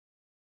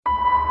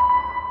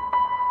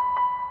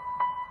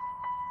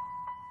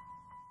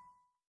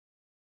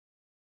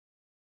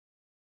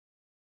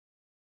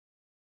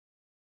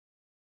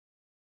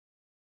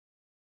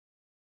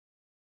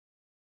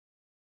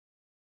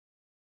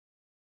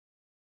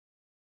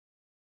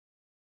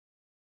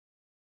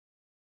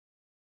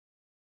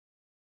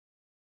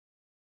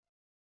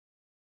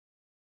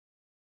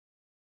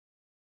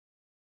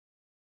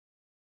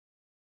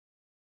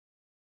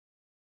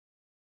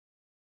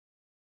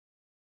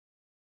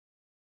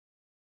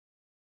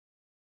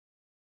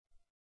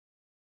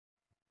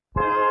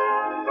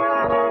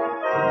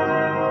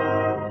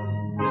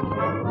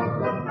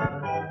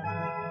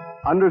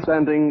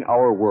Understanding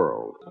Our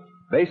World,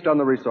 based on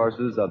the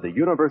resources of the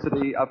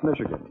University of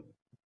Michigan.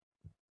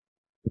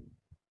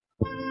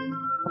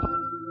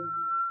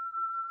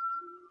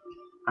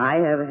 I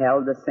have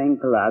held the same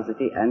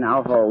philosophy and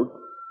now hold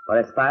for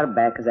as far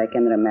back as I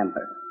can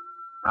remember.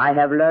 I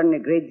have learned a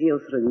great deal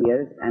through the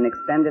years and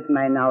expanded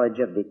my knowledge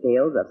of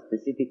details, of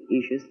specific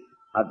issues,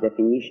 of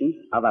definitions,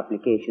 of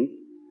applications,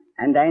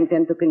 and I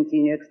intend to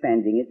continue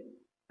expanding it,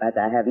 but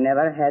I have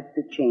never had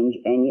to change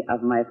any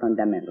of my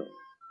fundamentals.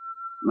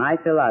 My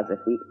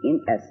philosophy, in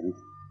essence,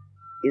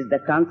 is the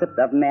concept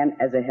of man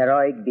as a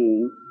heroic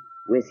being,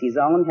 with his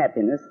own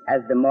happiness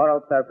as the moral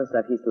purpose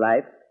of his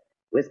life,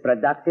 with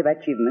productive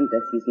achievement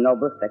as his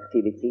noblest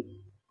activity,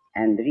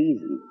 and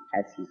reason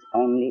as his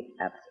only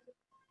absolute.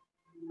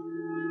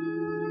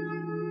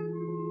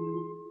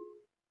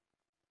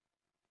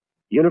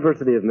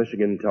 University of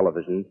Michigan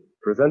Television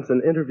presents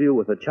an interview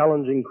with a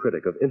challenging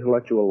critic of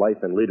intellectual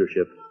life and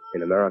leadership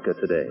in America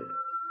today.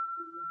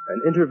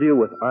 An interview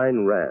with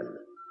Ayn Rand,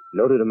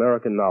 noted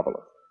American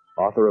novelist,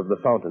 author of The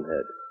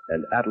Fountainhead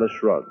and Atlas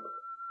Shrugged,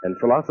 and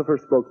philosopher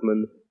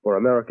spokesman for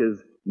America's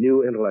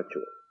New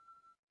Intellectual.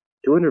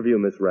 To interview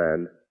Ms.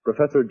 Rand,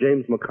 Professor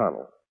James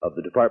McConnell of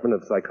the Department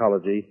of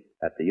Psychology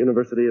at the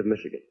University of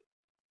Michigan.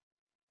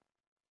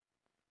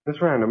 Ms.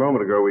 Rand, a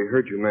moment ago we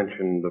heard you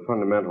mention the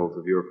fundamentals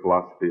of your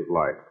philosophy of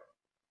life.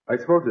 I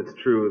suppose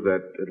it's true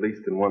that, at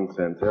least in one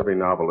sense, every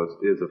novelist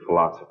is a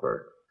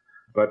philosopher.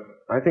 But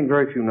I think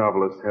very few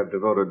novelists have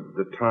devoted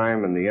the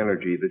time and the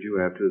energy that you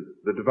have to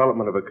the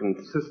development of a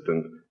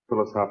consistent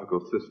philosophical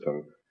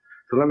system.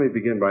 So let me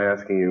begin by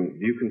asking you,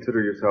 do you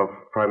consider yourself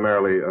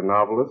primarily a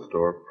novelist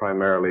or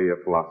primarily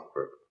a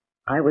philosopher?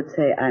 I would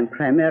say I'm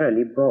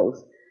primarily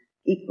both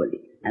equally,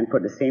 and for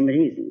the same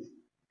reasons.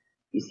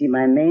 You see,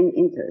 my main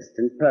interest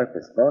and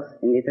purpose, both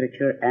in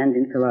literature and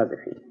in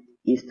philosophy,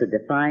 is to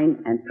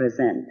define and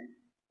present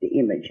the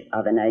image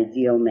of an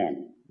ideal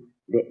man,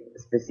 the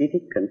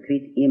specific,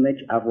 concrete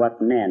image of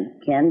what man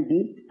can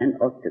be and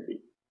ought to be.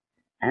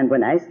 And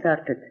when I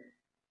started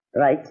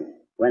writing,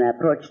 when I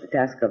approached the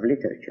task of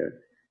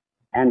literature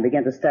and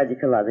began to study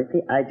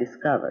philosophy, I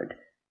discovered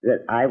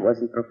that I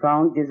was in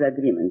profound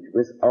disagreement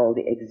with all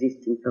the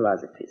existing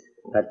philosophies,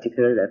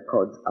 particularly their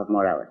codes of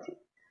morality.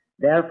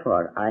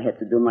 Therefore, I had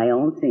to do my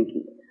own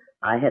thinking.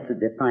 I had to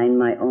define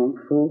my own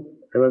full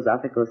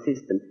philosophical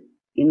system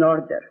in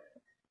order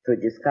to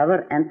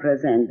discover and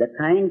present the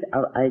kind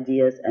of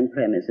ideas and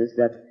premises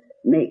that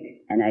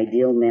make an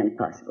ideal man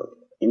possible,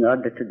 in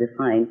order to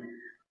define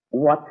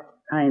what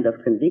kind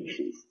of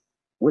convictions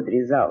would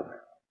result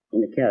in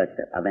the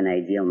character of an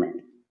ideal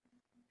man.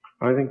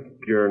 I think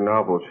your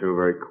novels show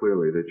very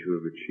clearly that you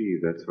have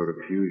achieved that sort of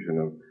fusion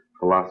of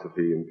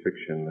philosophy and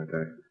fiction that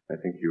I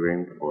think you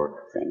aimed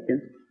for. Thank you.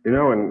 You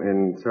know,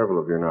 in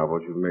several of your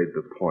novels, you've made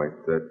the point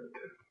that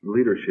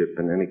leadership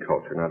in any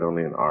culture, not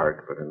only in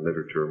art, but in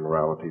literature,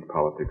 morality,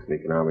 politics, and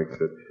economics,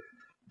 that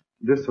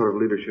this sort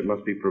of leadership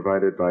must be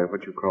provided by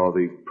what you call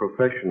the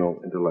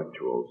professional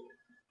intellectuals.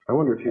 I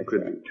wonder if you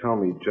could tell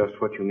me just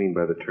what you mean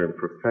by the term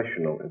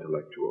professional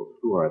intellectuals.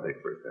 Who are they,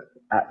 for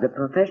example? The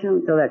professional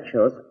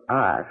intellectuals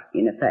are,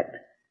 in effect,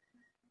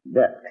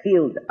 the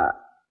field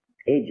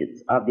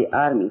agents of the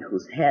army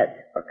whose head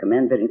or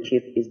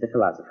commander-in-chief is the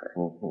philosopher.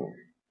 Mm-hmm.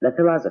 The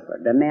philosopher,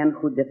 the man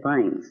who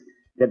defines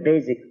the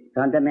basic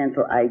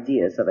fundamental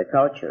ideas of a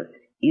culture,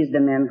 is the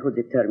man who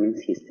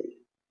determines history.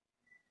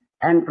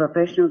 And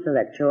professional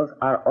intellectuals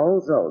are all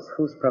those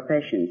whose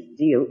professions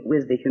deal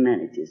with the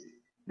humanities,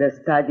 the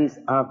studies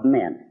of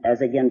men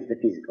as against the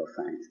physical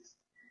sciences.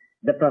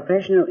 The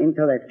professional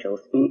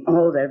intellectuals in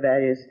all their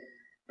various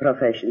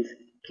professions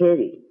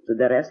carry to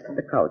the rest of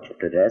the culture,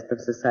 to the rest of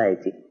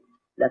society,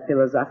 the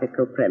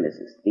philosophical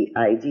premises, the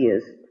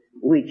ideas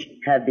which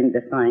have been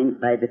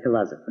defined by the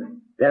philosopher.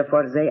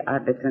 Therefore, they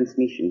are the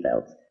transmission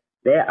belts.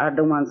 They are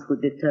the ones who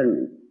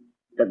determine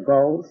the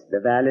goals, the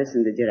values,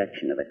 and the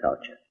direction of a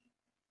culture.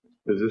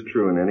 Is this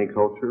true in any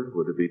culture?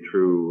 Would it be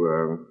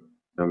true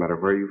no matter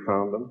where you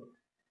found them?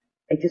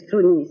 It is true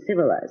in any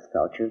civilized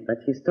culture, but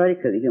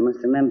historically you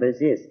must remember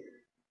this.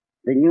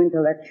 The new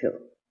intellectual,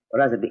 or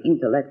rather the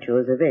intellectual,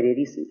 is a very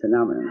recent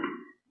phenomenon.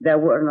 There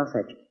were no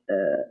such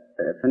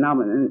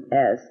phenomenon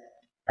as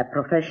a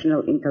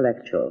professional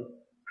intellectual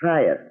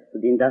prior to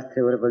the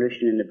Industrial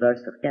Revolution and the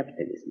birth of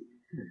capitalism.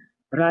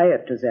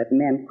 Prior to that,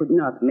 man could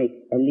not make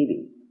a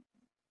living,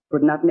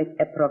 could not make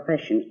a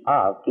profession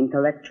of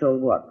intellectual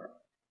work.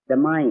 The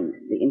mind,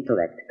 the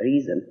intellect,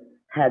 reason,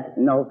 had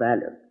no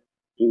value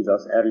in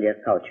those earlier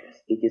cultures.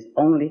 It is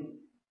only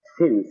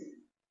since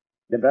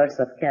the birth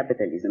of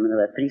capitalism and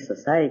of a free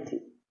society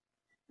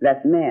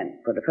that man,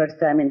 for the first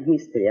time in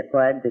history,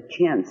 acquired the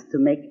chance to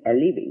make a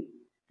living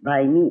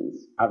by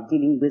means of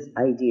dealing with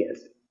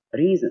ideas.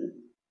 Reason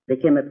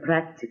became a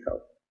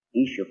practical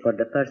issue for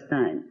the first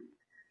time.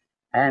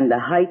 And the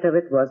height of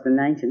it was the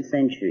 19th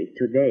century.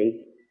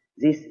 Today,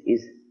 this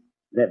is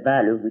the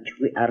value which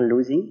we are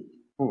losing,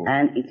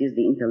 and it is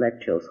the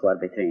intellectuals who are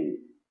betraying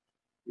it.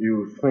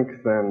 You think,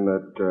 then,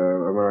 that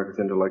America's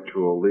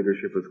intellectual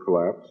leadership has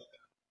collapsed?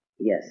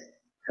 Yes.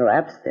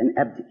 collapsed and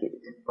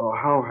abdicated. Oh,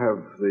 how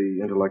have the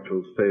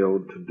intellectuals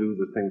failed to do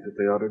the things that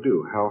they ought to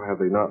do? How have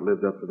they not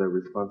lived up to their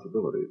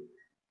responsibilities?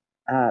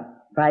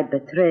 By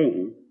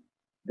betraying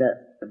the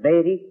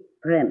very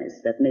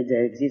premise that made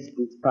their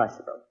existence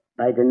possible,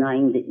 by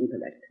denying the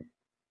intellect.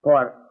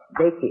 For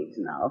decades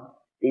now,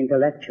 the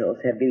intellectuals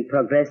have been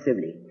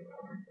progressively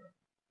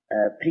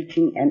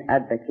preaching and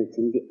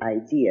advocating the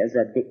idea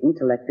that the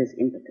intellect is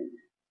impotent,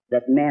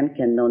 that man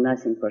can know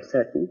nothing for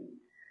certain,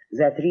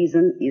 that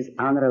reason is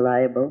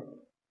unreliable,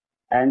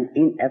 and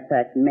in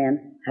effect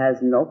man has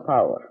no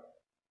power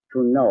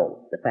to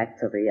know the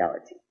facts of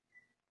reality.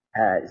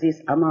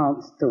 This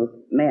amounts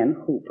to men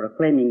who,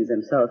 proclaiming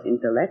themselves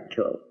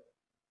intellectual,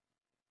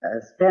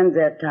 spend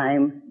their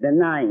time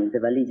denying the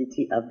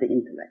validity of the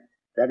intellect.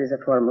 That is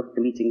a form of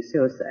committing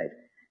suicide.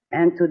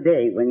 And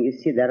today, when you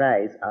see the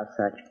rise of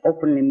such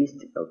openly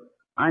mystical,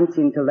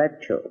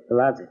 anti-intellectual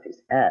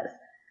philosophies as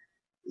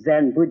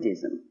Zen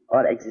Buddhism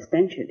or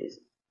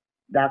existentialism,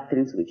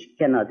 doctrines which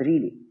cannot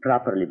really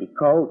properly be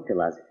called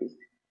philosophies,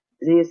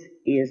 this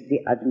is the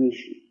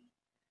admission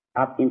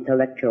of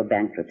intellectual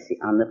bankruptcy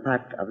on the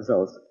part of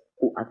those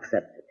who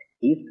accept it.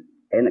 If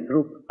in a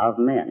group of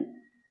men,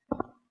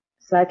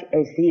 such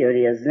a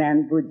theory as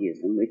Zen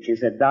Buddhism, which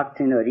is a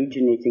doctrine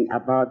originating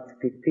about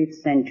the 5th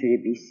century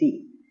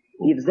BC,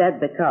 if that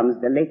becomes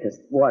the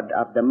latest word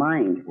of the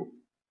mind,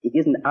 it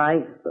isn't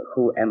I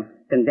who am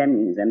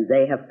condemning them.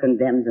 They have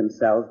condemned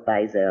themselves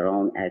by their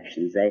own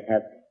actions. They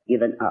have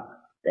given up.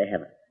 They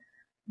have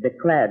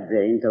declared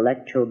their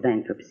intellectual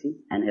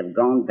bankruptcy and have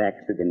gone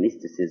back to the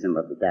mysticism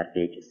of the Dark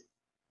Ages.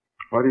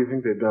 Why do you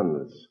think they've done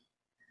this?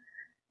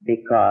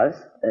 Because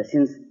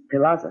since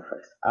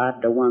philosophers are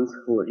the ones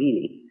who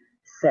really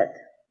set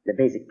the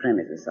basic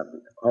premises of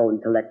the whole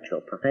intellectual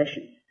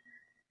profession,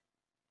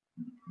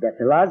 the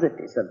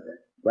philosophies of the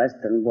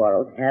Western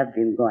world have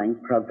been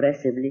going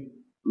progressively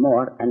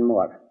more and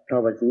more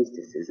towards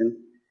mysticism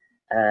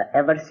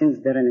ever since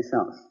the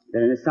Renaissance. The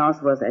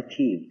Renaissance was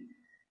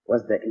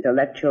the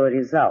intellectual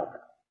result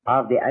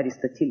of the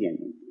Aristotelian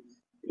influence,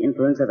 the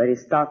influence of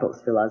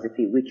Aristotle's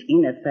philosophy, which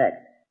in effect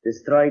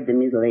destroyed the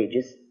Middle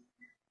Ages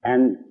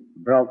and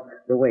broke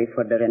the way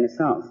for the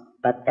Renaissance.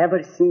 But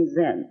ever since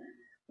then,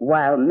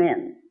 while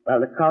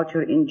the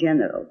culture in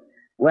general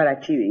were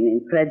achieving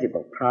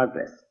incredible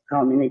progress,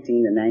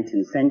 culminating in the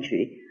 19th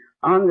century,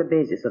 on the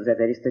basis of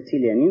that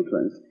Aristotelian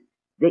influence,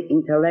 the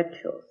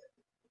intellectuals,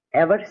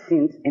 ever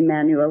since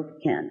Immanuel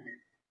Kant,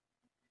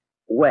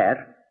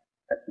 were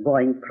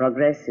going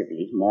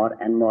progressively more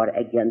and more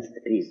against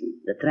reason.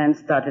 The trend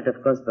started,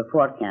 of course,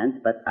 before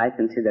Kant, but I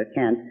consider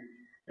Kant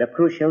the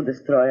crucial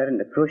destroyer and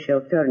the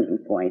crucial turning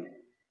point.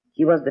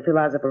 He was the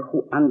philosopher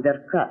who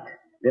undercut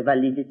the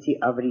validity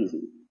of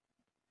reason.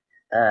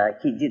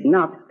 He did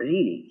not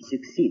really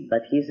succeed,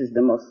 but his is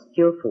the most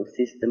skillful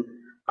system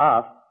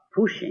of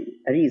pushing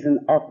reason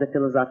off the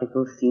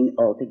philosophical scene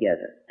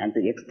altogether, and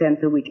to the extent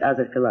to which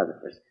other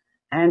philosophers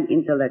and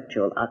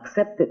intellectuals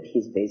accepted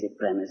his basic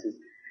premises,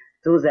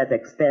 to that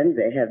extent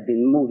they have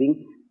been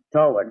moving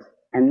towards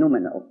a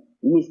noumenal,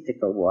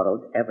 mystical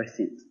world ever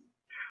since.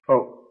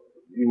 Oh,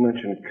 you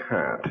mentioned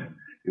Kant.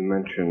 You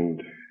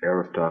mentioned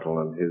Aristotle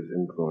and his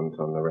influence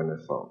on the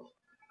Renaissance.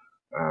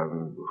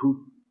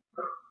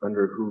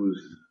 Under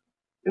whose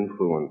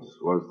influence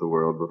was the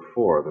world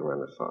before the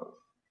Renaissance?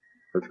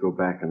 Let's go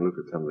back and look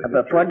at some of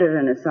the Before the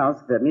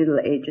Renaissance, the Middle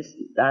Ages,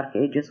 Dark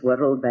Ages, were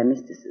ruled by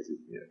mysticism.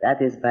 Yes.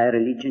 That is, by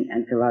religion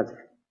and philosophy.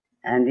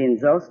 And in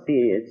those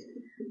periods,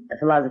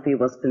 philosophy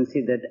was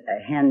considered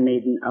a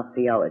handmaiden of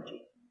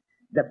theology.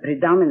 The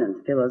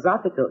predominant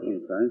philosophical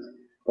influence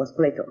was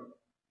Plato.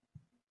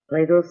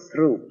 Plato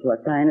through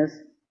Plotinus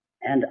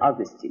and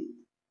Augustine,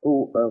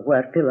 who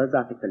were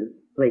philosophically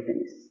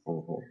Platonists.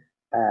 Mm-hmm.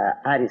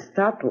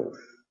 Aristotle's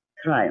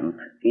triumph,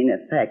 in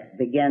effect,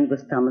 began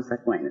with Thomas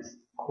Aquinas,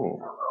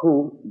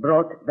 who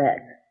brought back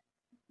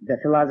the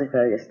philosophy of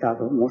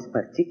Aristotle, most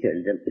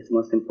particularly its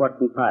most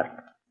important part,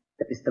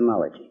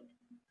 epistemology,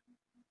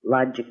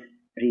 logic,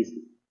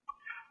 reason.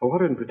 Well,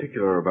 what in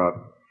particular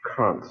about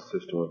Kant's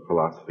system of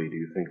philosophy do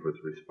you think was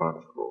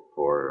responsible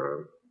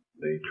for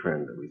the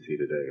trend that we see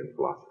today in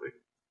philosophy?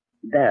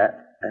 The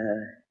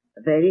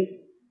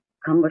very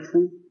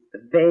cumbersome,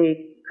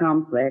 very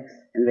complex,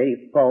 and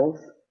very false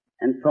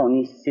and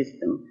phony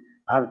system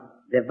of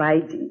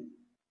dividing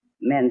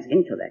man's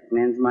intellect,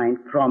 man's mind,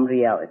 from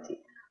reality,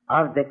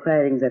 of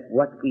declaring that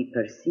what we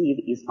perceive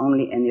is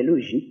only an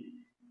illusion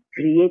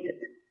created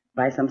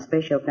by some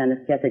special kind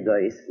of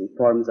categories and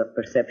forms of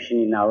perception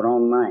in our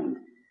own mind,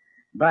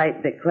 by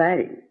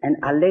declaring and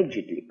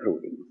allegedly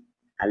proving,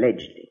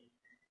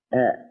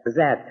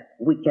 that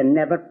we can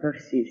never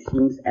perceive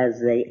things as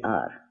they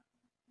are,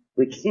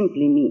 which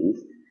simply means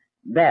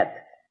that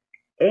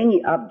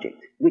any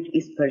object which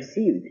is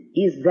perceived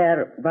is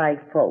thereby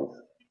false.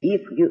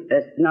 If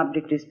an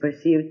object is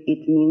perceived,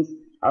 it means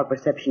our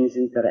perception is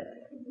incorrect.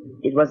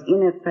 It was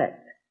in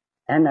effect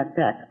an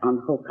attack on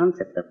the whole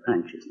concept of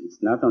consciousness,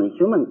 not only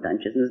human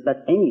consciousness,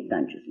 but any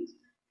consciousness.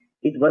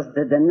 It was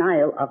the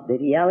denial of the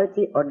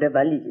reality or the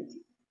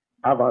validity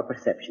of our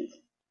perceptions.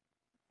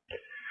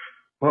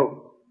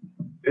 Well,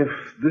 if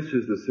this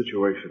is the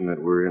situation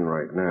that we're in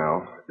right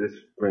now, this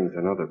brings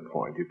another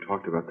point. You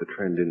talked about the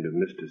trend into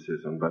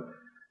mysticism, but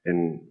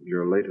in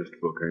your latest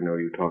book, I know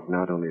you talk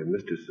not only of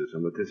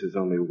mysticism, but this is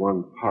only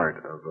one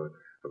part of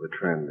a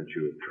trend that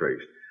you have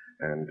traced.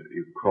 And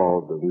you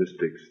called the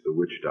mystics the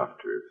witch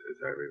doctors, as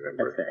I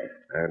remember. That's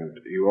right. And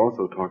you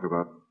also talk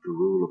about the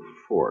rule of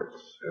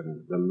force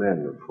and the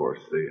men of force,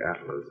 the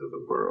atlas of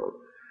the world.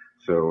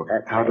 So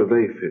how do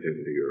they fit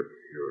into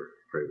your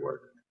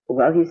framework?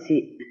 Well, you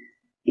see,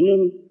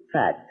 in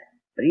fact,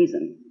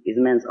 reason is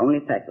man's only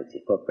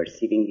faculty for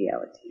perceiving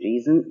reality.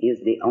 Reason is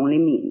the only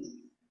means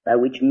by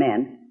which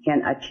man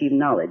can achieve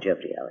knowledge of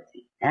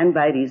reality. And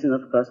by reason,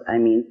 of course, I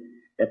mean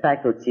the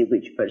faculty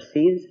which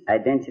perceives,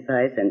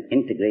 identifies, and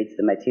integrates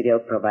the material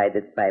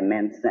provided by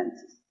man's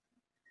senses.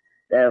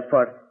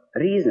 Therefore,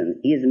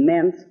 reason is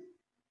man's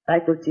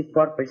faculty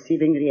for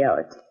perceiving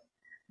reality.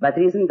 But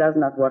reason does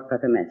not work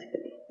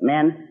automatically.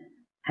 Men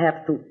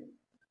have to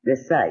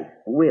decide,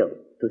 will,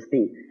 to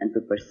think and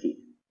to perceive.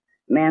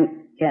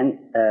 Man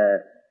can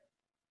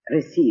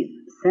receive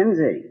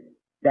sensory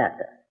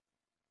data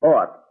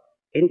or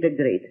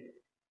integrate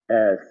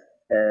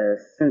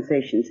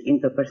sensations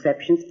into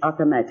perceptions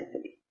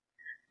automatically.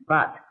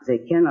 But they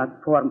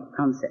cannot form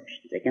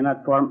conceptions. They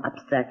cannot form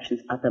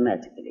abstractions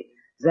automatically.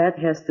 That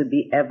has to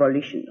be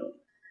evolutional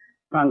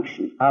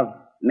function of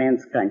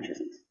man's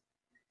consciousness.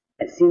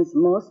 And since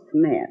most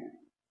men,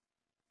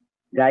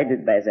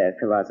 guided by their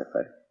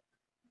philosopher,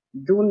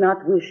 do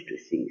not wish to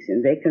think,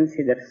 and they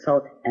consider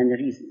thought and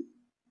reason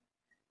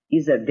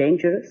either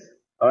dangerous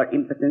or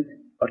impotent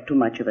or too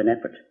much of an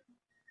effort.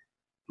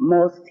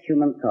 Most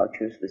human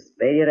cultures, with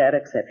very rare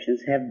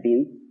exceptions, have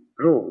been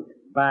ruled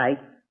by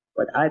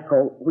what I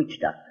call witch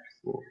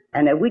doctors.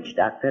 And a witch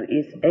doctor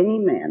is any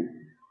man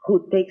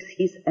who takes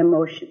his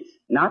emotions,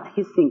 not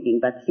his thinking,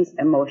 but his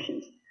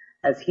emotions,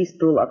 as his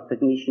tool of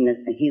cognition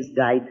and his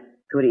guide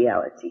to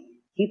reality.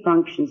 He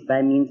functions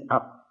by means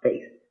of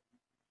faith.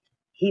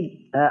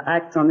 He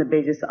acts on the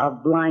basis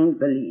of blind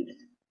beliefs,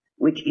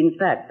 which in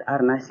fact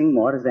are nothing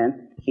more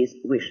than his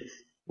wishes.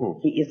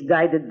 He is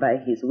guided by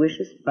his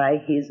wishes, by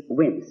his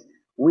whims,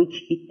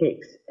 which he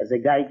takes as a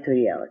guide to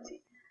reality.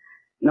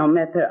 No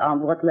matter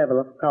on what level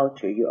of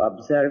culture you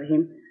observe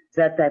him,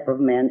 that type of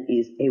man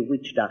is a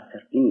witch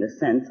doctor in the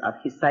sense of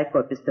his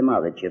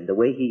psychoepistemology, of the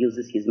way he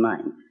uses his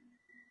mind.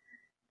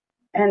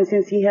 And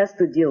since he has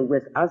to deal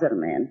with other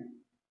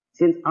men,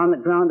 since on the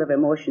ground of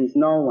emotions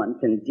no one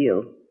can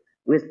deal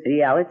with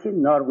reality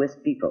nor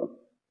with people,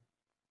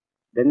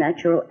 the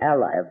natural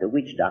ally of the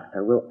witch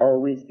doctor will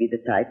always be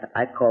the type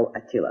I call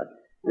Attila.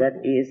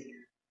 That is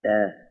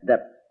the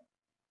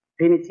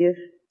primitive,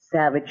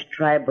 savage,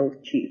 tribal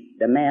chief,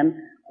 the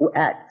man who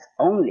acts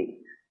only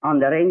on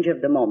the range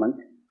of the moment,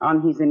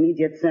 on his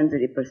immediate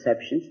sensory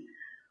perceptions,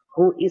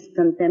 who is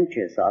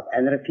contemptuous of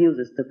and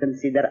refuses to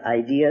consider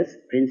ideas,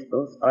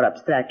 principles, or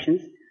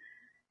abstractions,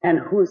 and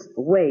whose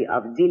way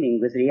of dealing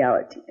with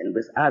reality and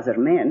with other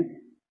men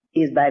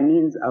is by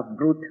means of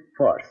brute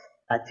force.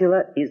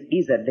 Attila is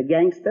either the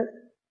gangster,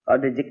 or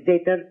the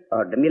dictator,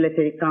 or the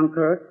military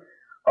conqueror,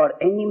 or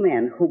any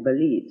man who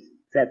believes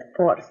that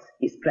force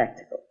is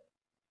practical.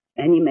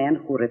 Any man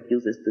who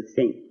refuses to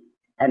think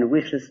and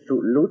wishes to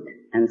loot,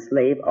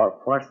 enslave, or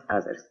force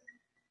others.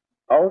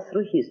 All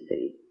through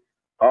history,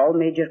 all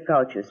major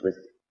cultures, with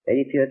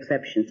very few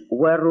exceptions,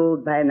 were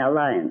ruled by an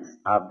alliance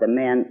of the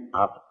man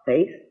of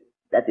faith,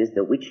 that is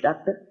the witch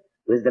doctor,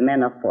 with the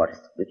man of force,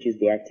 which is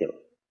the Attila.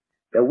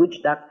 The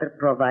witch doctor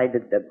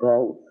provided the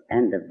goals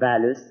and the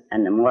values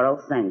and the moral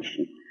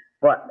sanction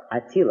for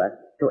Attila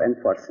to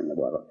enforce in the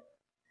world.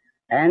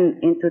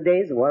 And in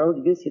today's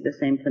world, you see the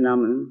same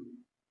phenomenon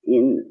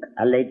in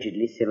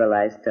allegedly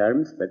civilized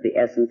terms, but the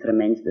essence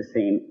remains the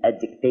same: a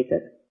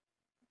dictator,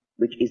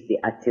 which is the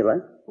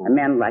Attila, a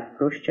man like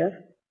Khrushchev,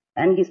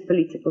 and his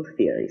political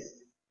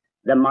theorists,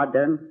 the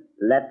modern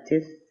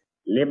leftist,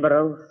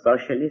 liberal,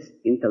 socialist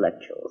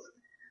intellectuals,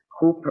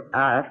 who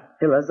are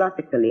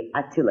philosophically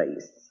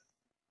Attilaists.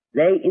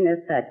 They, in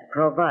effect,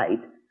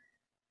 provide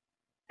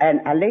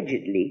an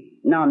allegedly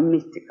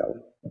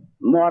non-mystical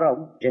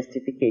moral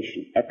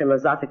justification, a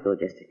philosophical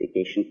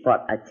justification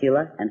for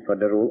Attila and for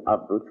the rule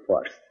of brute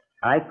force.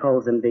 I call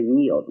them the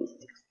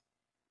neo-mystics,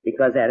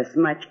 because they are as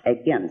much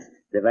against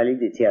the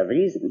validity of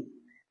reason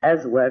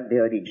as were the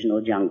original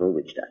jungle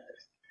witch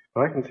doctors.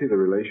 Well, I can see the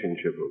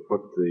relationship of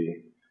what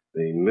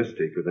the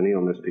mystic or the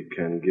neo-mystic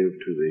can give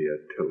to the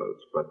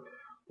Attilas, but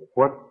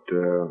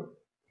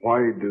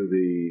why do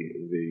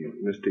the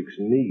mystics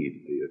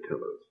need the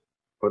Attilas?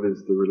 What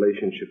is the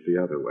relationship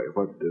the other way?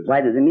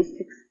 Why do the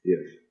mystics?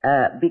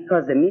 Yes.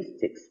 Because the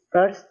mystics,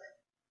 first,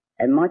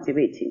 a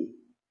motivating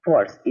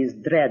force is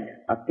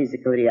dread of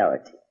physical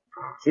reality.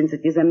 Since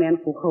it is a man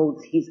who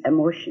holds his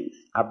emotions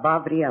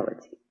above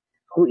reality,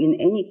 who in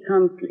any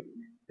conflict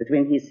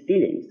between his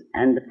feelings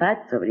and the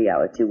facts of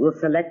reality will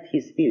select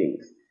his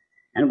feelings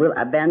and will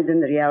abandon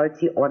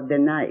reality or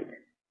deny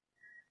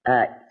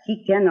it.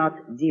 He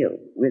cannot deal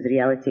with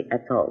reality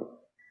at all.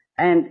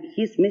 And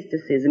his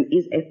mysticism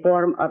is a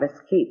form of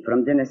escape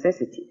from the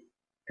necessity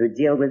to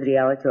deal with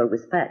reality or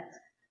with facts.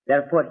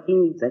 Therefore, he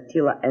needs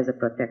Attila as a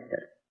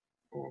protector.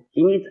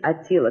 He needs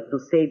Attila to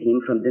save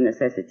him from the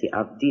necessity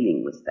of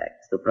dealing with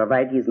facts, to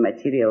provide his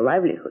material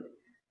livelihood,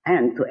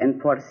 and to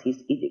enforce his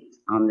edicts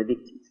on the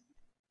victims.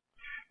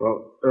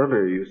 Well,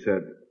 earlier you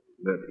said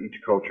that each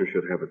culture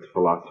should have its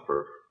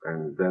philosopher,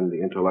 and then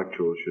the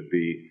intellectuals should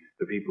be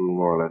the people who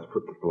more or less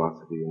put the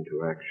philosophy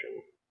into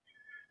action.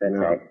 That's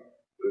now, right.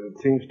 It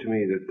seems to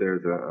me that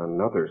there's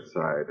another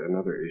side,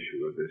 another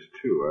issue of this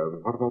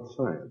too. What about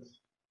science?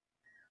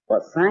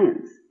 Well,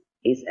 science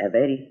is a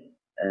very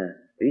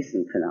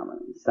recent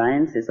phenomenon.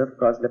 Science is, of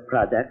course, the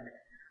product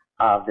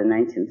of the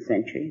 19th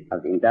century,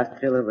 of the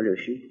Industrial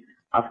Revolution,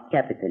 of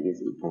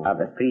capitalism, of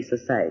a free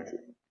society.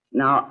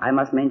 Now, I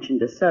must mention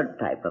the third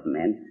type of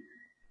man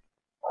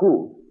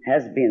who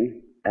has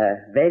been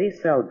very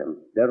seldom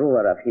the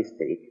ruler of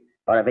history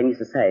or of any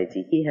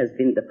society. He has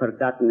been the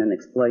forgotten and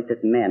exploited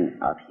man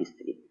of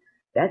history.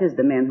 That is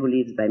the man who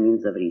lives by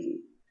means of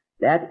reason.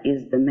 That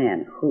is the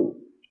man who,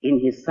 in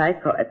his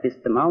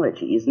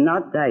psychoepistemology, is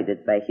not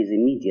guided by his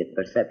immediate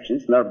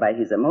perceptions nor by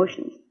his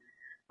emotions,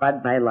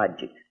 but by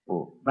logic,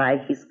 by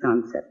his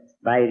concepts,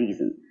 by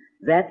reason.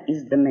 That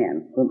is the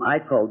man whom I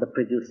call the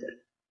producer.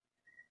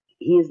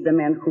 He is the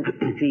man who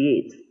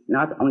creates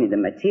not only the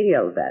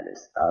material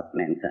values of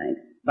mankind,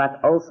 but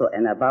also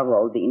and above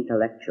all the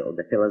intellectual,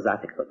 the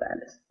philosophical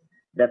values.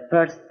 The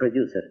first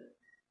producer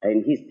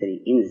in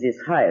history, in this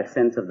higher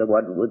sense of the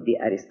word, would be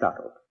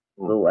Aristotle,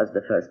 who was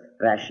the first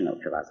rational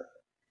philosopher.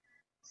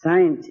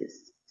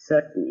 Scientists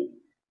certainly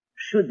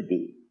should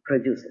be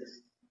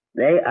producers.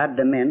 They are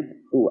the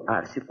men who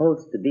are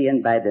supposed to be,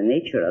 and by the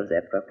nature of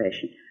their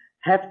profession,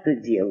 have to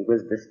deal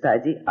with the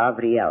study of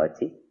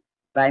reality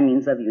by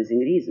means of using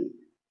reason.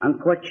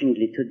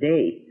 Unfortunately,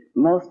 today,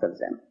 most of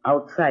them,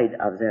 outside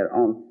of their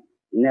own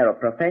narrow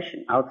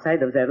profession,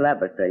 outside of their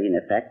laboratory, in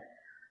effect,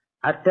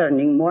 are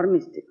turning more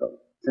mystical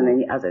than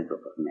any other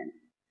group of men.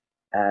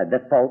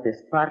 The fault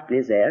is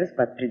partly theirs,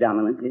 but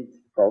predominantly it's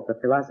the fault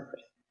of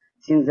philosophers.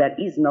 Since there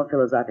is no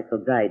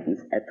philosophical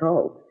guidance at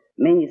all,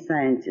 many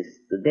scientists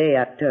today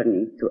are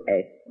turning to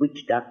a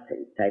witch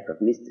doctrine type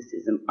of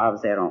mysticism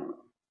of their own.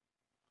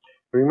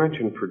 You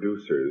mentioned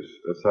producers.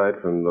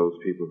 Aside from those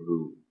people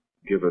who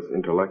give us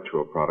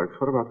intellectual products,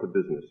 what about the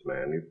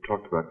businessman? You've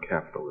talked about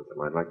capitalism.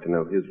 I'd like to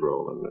know his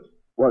role in this.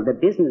 Well, the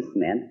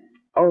businessman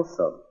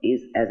also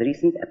is as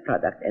recent a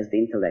product as the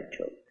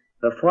intellectual.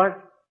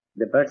 Before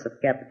the birth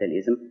of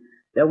capitalism,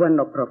 there were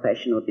no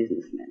professional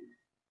businessmen,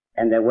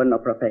 and there were no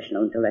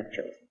professional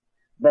intellectuals.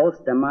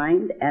 Both the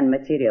mind and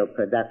material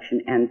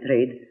production and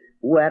trade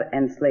were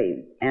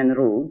enslaved and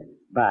ruled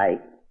by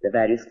the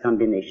various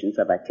combinations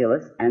of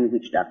Attilas and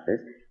witch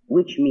doctors,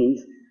 which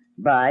means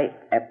by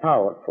a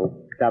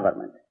powerful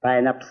government, by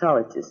an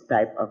absolutist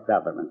type of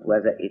government,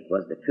 whether it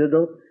was the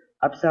feudal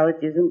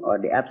absolutism or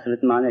the absolute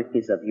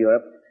monarchies of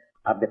Europe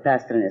of the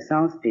past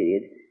Renaissance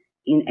period.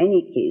 In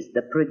any case,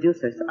 the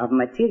producers of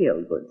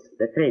material goods,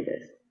 the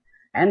traders,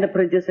 and the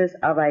producers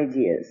of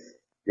ideas,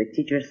 the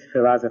teachers,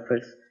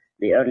 philosophers,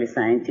 the early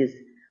scientists,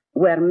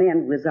 were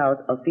men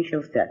without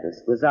official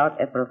status,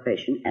 without a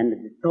profession, and at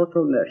the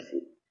total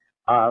mercy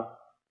of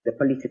the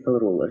political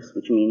rulers,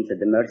 which means at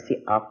the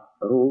mercy of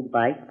rule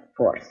by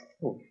force.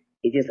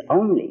 It is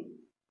only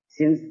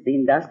since the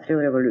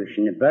Industrial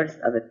Revolution, the birth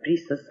of a free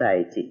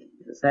society,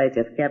 the society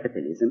of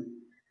capitalism,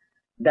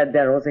 that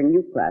there was a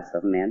new class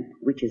of men,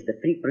 which is the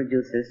free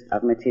producers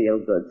of material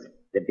goods,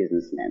 the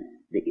businessmen,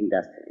 the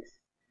industrialists.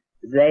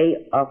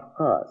 They, of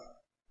course,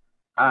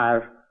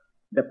 are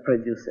the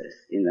producers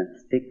in the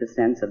strictest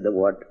sense of the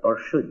word, or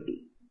should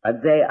be,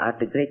 but they are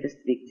the greatest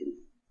victims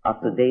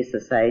of today's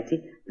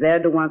society.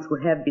 They're the ones who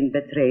have been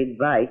betrayed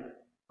by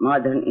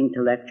modern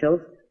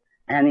intellectuals,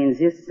 and in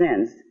this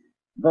sense,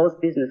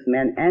 both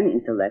businessmen and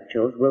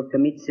intellectuals will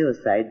commit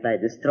suicide by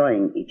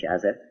destroying each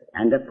other,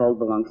 and the fault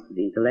belongs to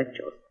the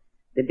intellectuals.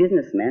 The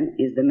businessman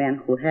is the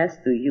man who has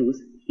to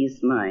use his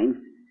mind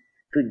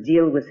to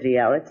deal with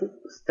reality,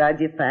 to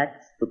study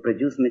facts, to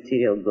produce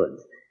material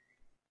goods.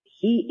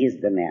 He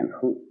is the man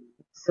who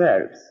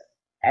serves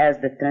as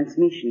the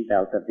transmission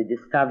belt of the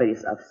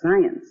discoveries of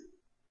science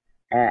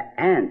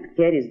and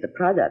carries the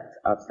products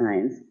of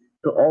science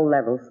to all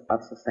levels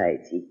of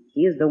society.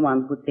 He is the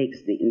one who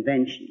takes the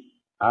invention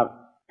of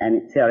a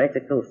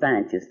theoretical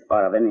scientist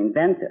or of an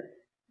inventor,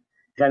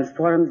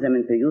 transforms them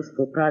into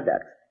useful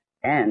products,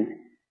 and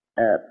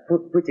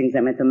putting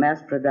them into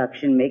mass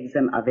production makes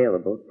them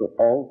available to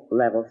all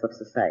levels of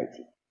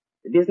society.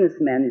 The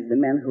businessman is the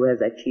man who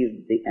has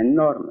achieved the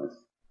enormous,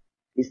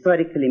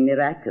 historically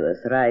miraculous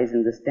rise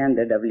in the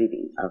standard of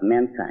living of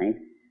mankind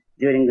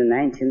during the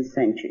 19th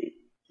century.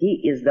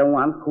 He is the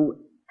one who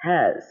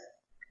has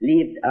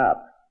lived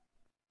up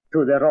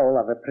to the role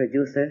of a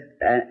producer,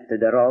 to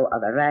the role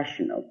of a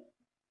rational,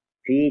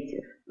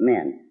 creative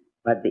man.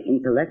 But the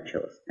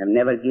intellectuals have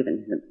never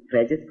given him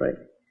credit for it,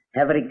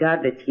 have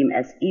regarded him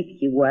as if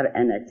he were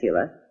an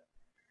Attila,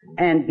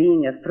 and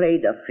being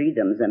afraid of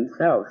freedom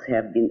themselves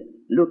have been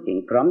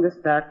looking from the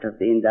start of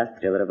the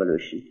Industrial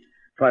Revolution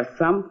for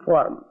some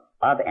form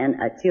of an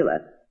Attila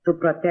to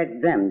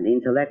protect them, the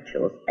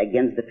intellectuals,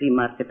 against the free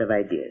market of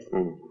ideas.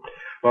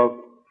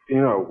 Well,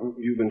 you know,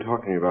 you've been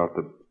talking about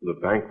the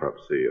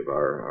bankruptcy of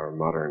our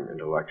modern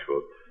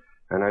intellectuals,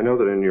 and I know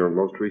that in your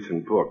most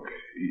recent book,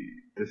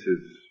 this is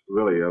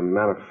really a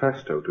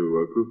manifesto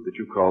to a group that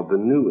you call the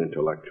New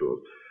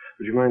Intellectuals.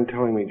 Would you mind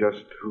telling me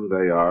just who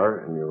they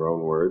are, in your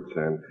own words,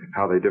 and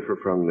how they differ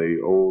from the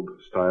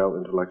old-style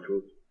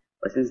intellectuals?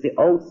 Well, since the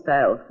old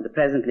style, the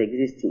presently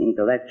existing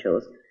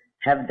intellectuals,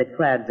 have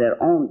declared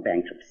their own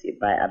bankruptcy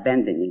by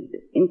abandoning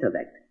the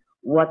intellect,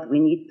 what we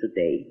need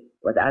today,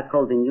 what I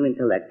call the new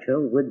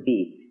intellectual, would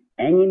be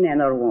any man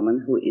or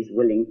woman who is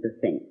willing to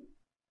think.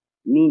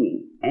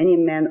 Meaning, any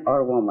man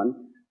or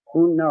woman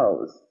who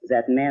knows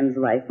that man's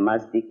life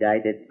must be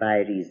guided by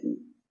reason,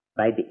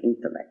 by the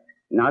intellect,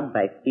 not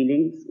by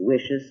feelings,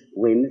 wishes,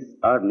 whims,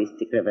 or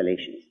mystic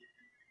revelations.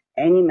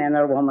 Any man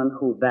or woman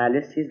who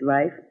values his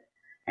life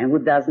and who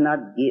does not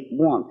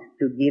want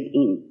to give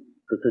in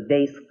to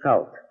today's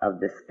cult of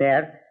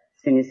despair,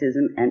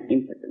 cynicism, and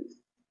impotence,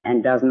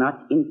 and does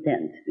not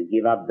intend to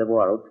give up the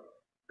world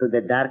to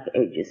the dark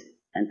ages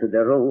and to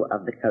the rule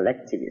of the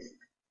collectivist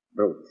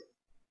brute.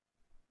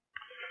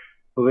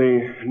 Well,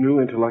 the new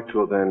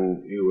intellectual,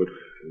 then, you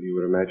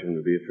would imagine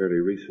to be a fairly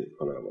recent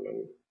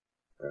phenomenon.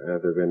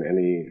 Have there been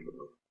any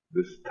of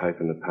this type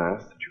in the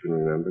past that you can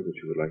remember that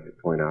you would like to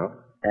point out?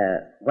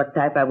 What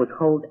type I would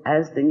hold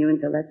as the new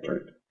intellectual?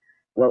 Right.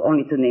 Well,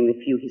 only to name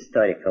a few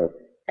historical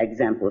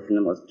examples in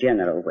the most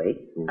general way.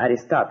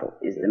 Aristotle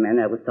is the man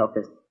I would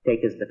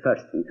take as the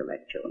first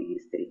intellectual in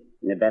history,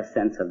 in the best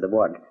sense of the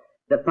word.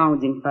 The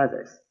founding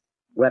fathers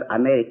were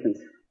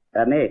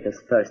America's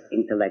first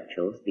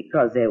intellectuals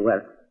because they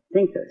were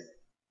thinkers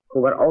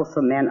who were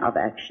also men of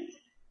actions.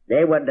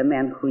 They were the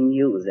men who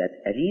knew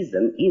that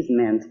reason is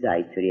man's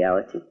guide to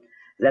reality,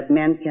 that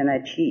man can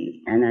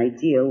achieve an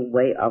ideal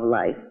way of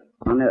life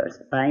on earth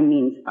by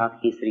means of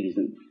his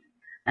reason,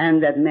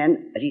 and that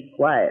man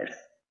requires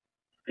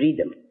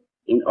freedom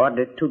in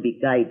order to be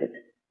guided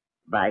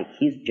by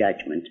his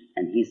judgment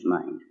and his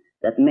mind,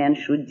 that men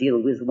should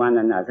deal with one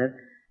another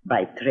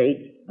by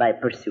trade, by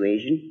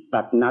persuasion,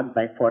 but not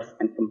by force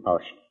and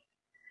compulsion.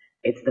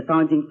 It's the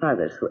founding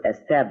fathers who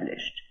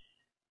established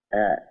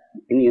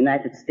in the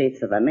United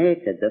States of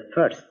America the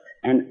first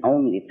and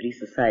only free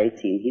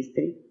society in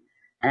history,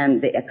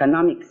 and the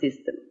economic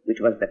system, which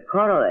was the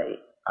corollary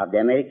of the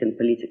American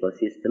political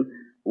system,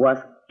 was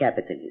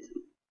capitalism,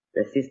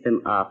 the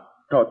system of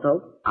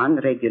total,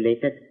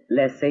 unregulated,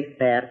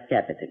 laissez-faire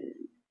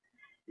capitalism.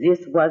 This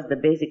was the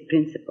basic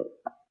principle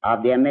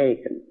of the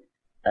American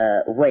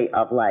way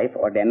of life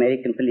or the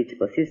American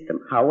political system.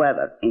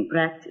 However, in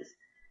practice,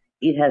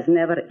 it has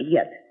never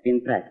yet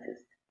been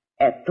practiced.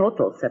 A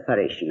total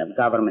separation of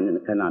government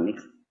and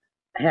economics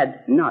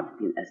had not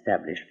been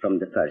established from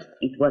the first.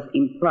 It was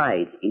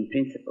implied in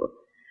principle,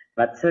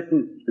 but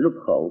certain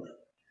loopholes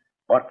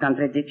or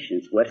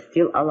contradictions were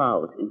still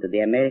allowed into the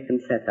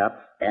American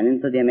setup and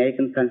into the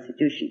American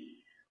Constitution,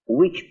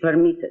 which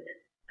permitted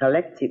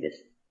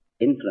collectivist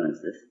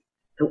influences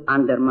to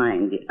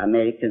undermine the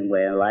American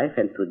way of life,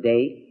 and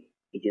today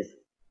it is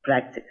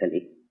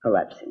practically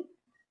collapsing.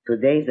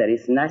 Today there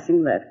is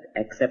nothing left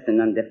except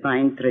an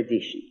undefined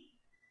tradition.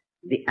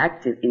 The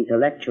active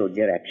intellectual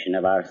direction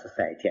of our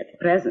society at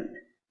present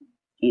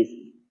is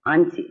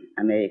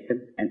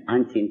anti-American and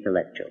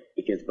anti-intellectual.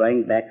 It is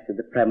going back to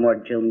the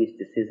primordial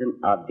mysticism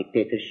of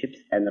dictatorships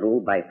and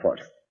rule by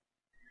force.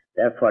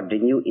 Therefore, the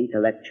new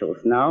intellectuals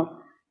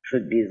now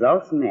should be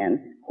those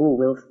men who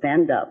will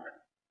stand up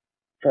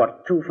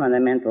for two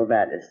fundamental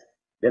values: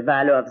 the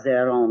value of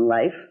their own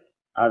life,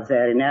 of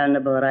their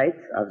inalienable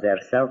rights, of their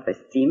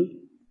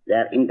self-esteem,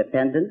 their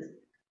independence,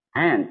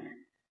 and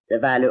the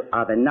value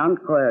of a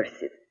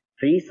non-coercive,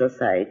 free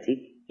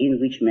society in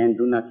which men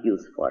do not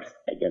use force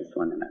against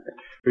one another.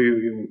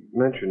 You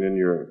mentioned in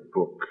your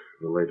book,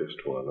 the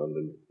latest one, on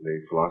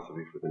the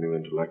philosophy for the new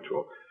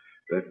intellectual,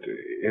 that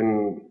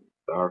in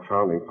our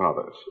founding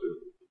fathers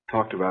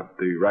talked about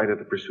the right of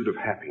the pursuit of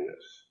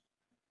happiness.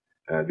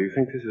 Do you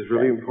think this is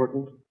really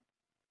important?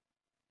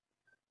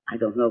 I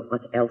don't know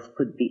what else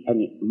could be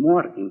any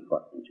more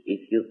important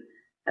if you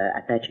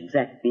attach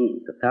exact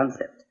meaning to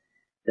concepts.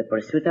 The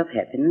pursuit of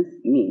happiness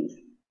means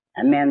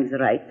a man's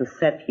right to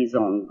set his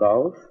own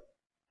goals,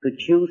 to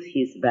choose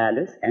his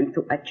values, and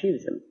to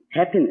achieve them.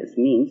 Happiness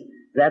means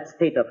that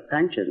state of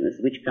consciousness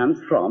which comes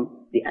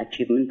from the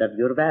achievement of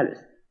your values.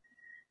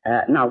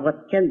 Now,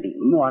 what can be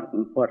more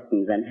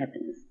important than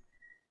happiness?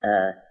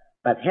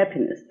 But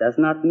happiness does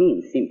not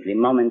mean simply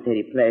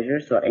momentary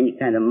pleasures or any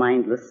kind of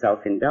mindless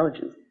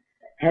self-indulgence.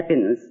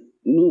 Happiness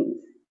means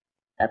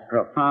a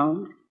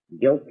profound,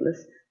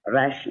 guiltless,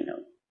 rational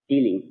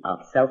feeling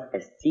of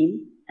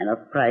self-esteem and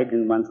of pride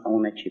in one's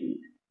own achievement.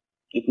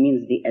 It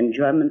means the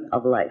enjoyment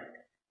of life,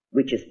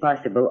 which is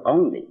possible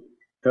only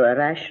to a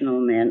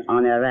rational man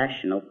on a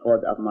rational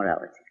code of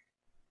morality.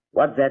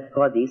 What that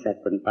code is, I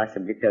couldn't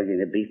possibly tell you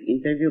in a brief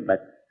interview,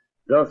 but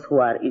those who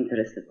are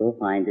interested will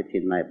find it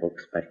in my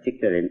books,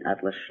 particularly in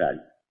Atlas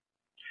Shrugged.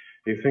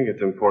 Do you think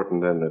it's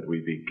important then that we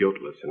be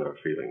guiltless in our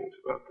feelings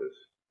about this?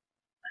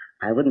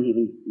 I wouldn't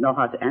even know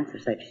how to answer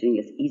such a thing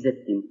as, is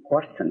it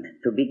important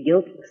to be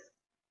guiltless?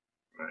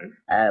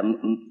 Right.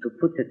 To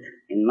put it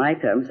in my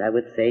terms, I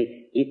would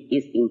say it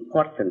is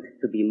important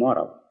to be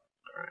moral.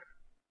 Right.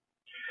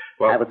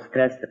 Well, I would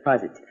stress the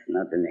positive,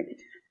 not the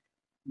negative.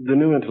 The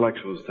new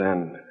intellectuals,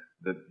 then,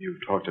 that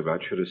you've talked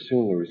about should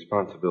assume the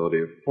responsibility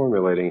of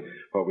formulating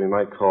what we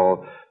might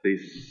call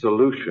these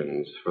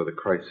solutions for the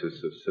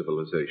crisis of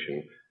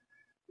civilization.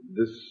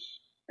 This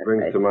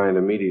brings to mind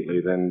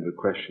immediately, then, the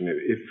question,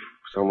 if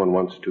someone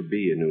wants to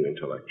be a new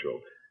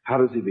intellectual, how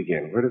does he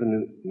begin? Where do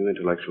the new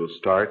intellectuals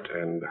start,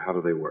 and how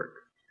do they work?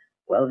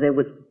 Well, they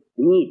would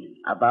need,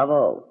 above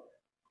all,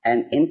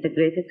 an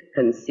integrated,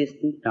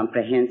 consistent,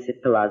 comprehensive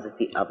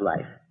philosophy of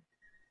life.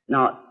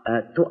 Now,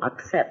 to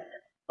accept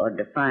or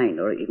define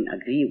or even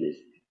agree with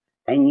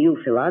a new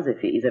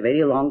philosophy is a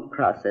very long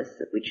process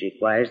which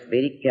requires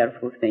very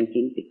careful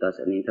thinking, because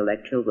an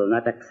intellectual will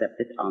not accept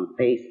it on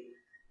faith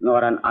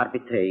nor on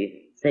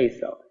arbitrary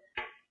say-so.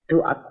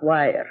 To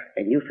acquire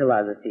a new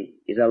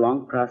philosophy is a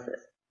long process,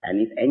 and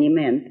if any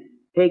man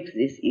takes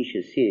this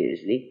issue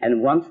seriously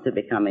and wants to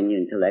become a new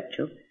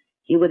intellectual,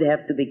 he would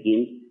have to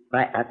begin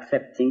by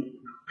accepting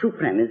two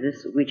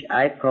premises which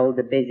I call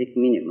the basic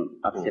minimum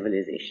of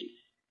civilization.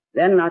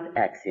 They're not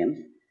axioms,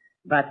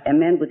 but a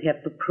man would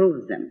have to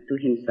prove them to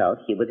himself.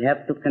 He would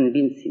have to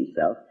convince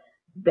himself.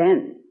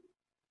 Then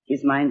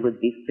his mind would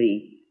be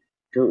free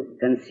to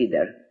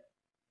consider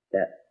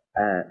the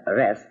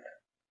rest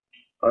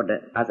or the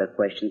other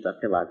questions of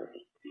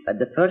philosophy. But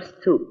the first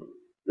two,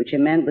 which a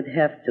man would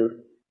have to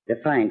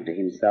define to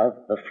himself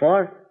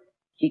before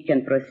he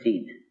can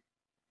proceed,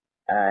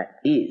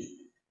 is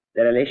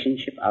the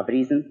relationship of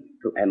reason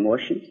to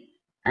emotions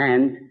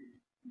and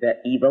the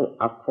evil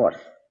of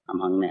force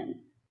among men.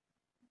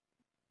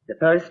 The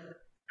first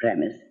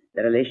premise,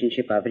 the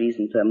relationship of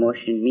reason to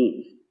emotion,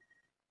 means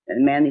that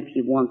man, if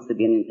he wants to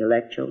be an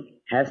intellectual,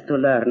 has to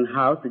learn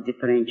how to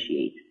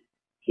differentiate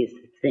his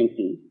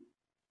thinking,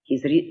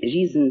 his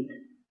reasoned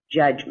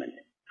judgment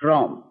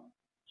from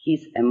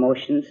his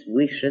emotions,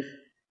 wishes,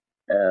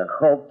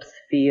 hopes,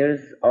 fears,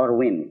 or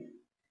whims.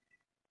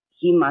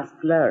 He must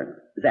learn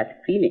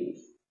that feelings,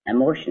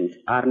 emotions,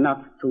 are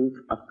not tools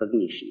of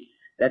cognition,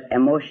 that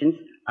emotions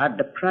are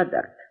the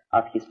product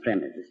of his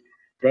premises.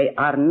 They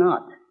are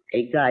not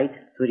a guide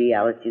to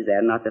reality. They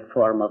are not a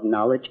form of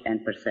knowledge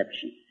and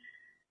perception.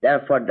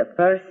 Therefore, the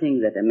first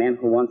thing that a man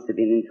who wants to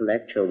be an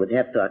intellectual would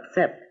have to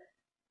accept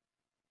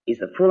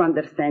is a full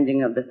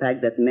understanding of the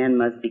fact that man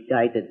must be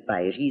guided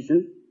by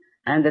reason,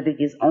 and that it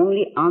is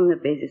only on the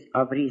basis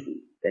of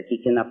reason that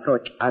he can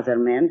approach other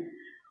men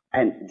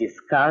and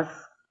discuss,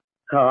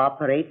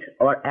 cooperate,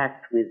 or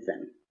act with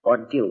them, or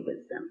deal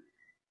with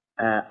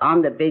them.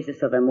 On the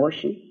basis of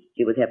emotion,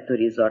 he would have to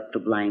resort to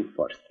blind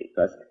force,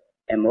 because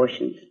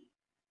emotions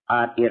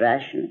are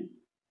irrational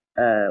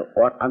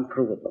or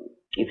unprovable.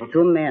 If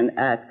two men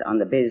act on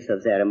the basis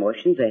of their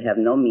emotions, they have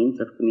no means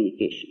of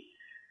communication.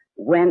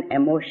 When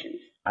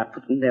emotions are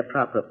put in their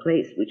proper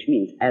place, which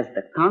means as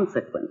the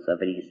consequence of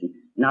reason,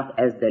 not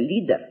as the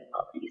leader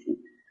of reason,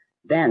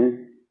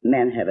 then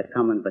men have a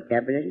common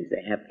vocabulary,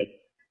 they have a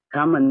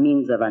common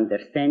means of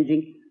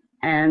understanding,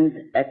 and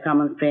a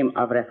common frame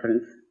of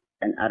reference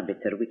and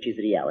arbiter, which is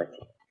reality.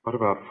 What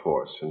about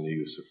force and the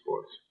use of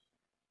force?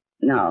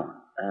 Now,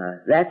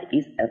 that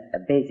is a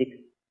basic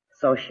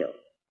social,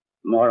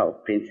 moral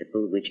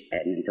principle which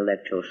an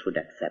intellectual should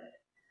accept,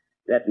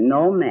 that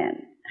no man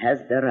has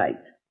the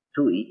right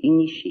to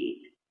initiate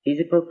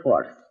physical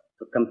force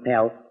to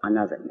compel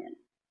another man.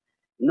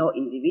 No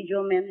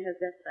individual man has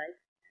that right.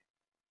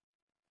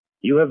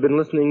 You have been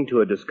listening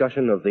to a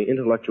discussion of the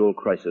intellectual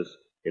crisis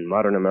in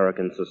modern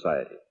American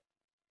society.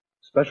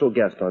 Special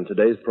guest on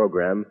today's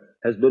program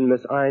has been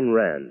Miss Ayn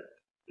Rand,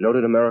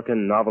 noted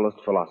American novelist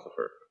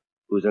philosopher,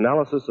 whose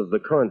analysis of the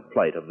current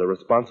plight of the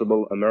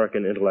responsible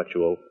American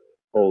intellectual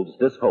holds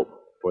this hope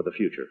for the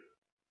future.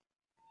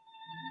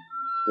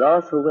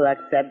 Those who will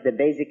accept the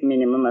basic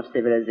minimum of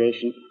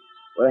civilization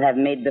will have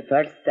made the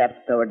first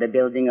step toward the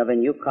building of a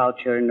new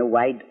culture in the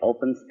wide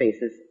open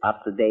spaces of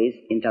today's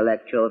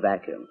intellectual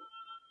vacuum.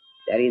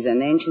 There is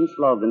an ancient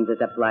slogan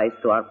that applies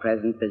to our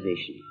present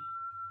position.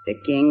 The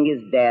king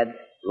is dead,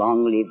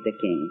 long live the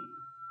king.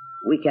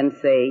 We can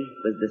say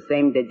with the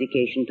same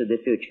dedication to the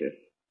future,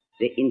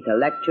 the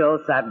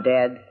intellectuals are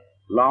dead,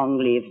 long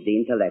live the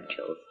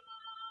intellectuals,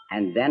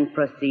 and then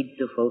proceed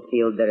to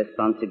fulfill the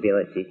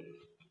responsibility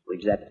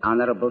which that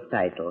honorable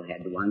title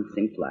had once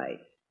implied.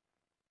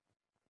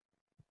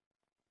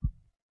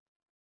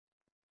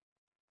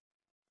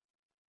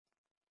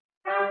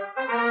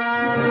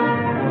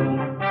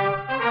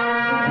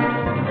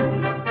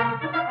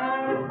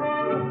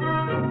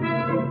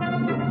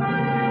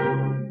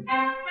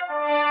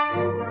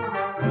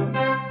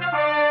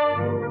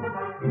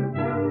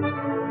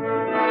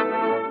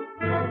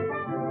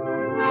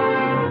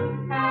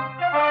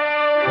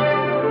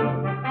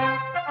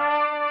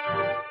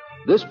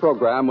 This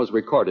program was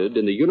recorded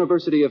in the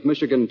University of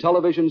Michigan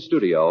television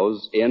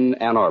studios in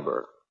Ann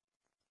Arbor.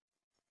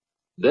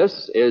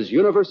 This is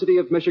University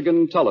of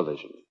Michigan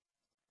Television.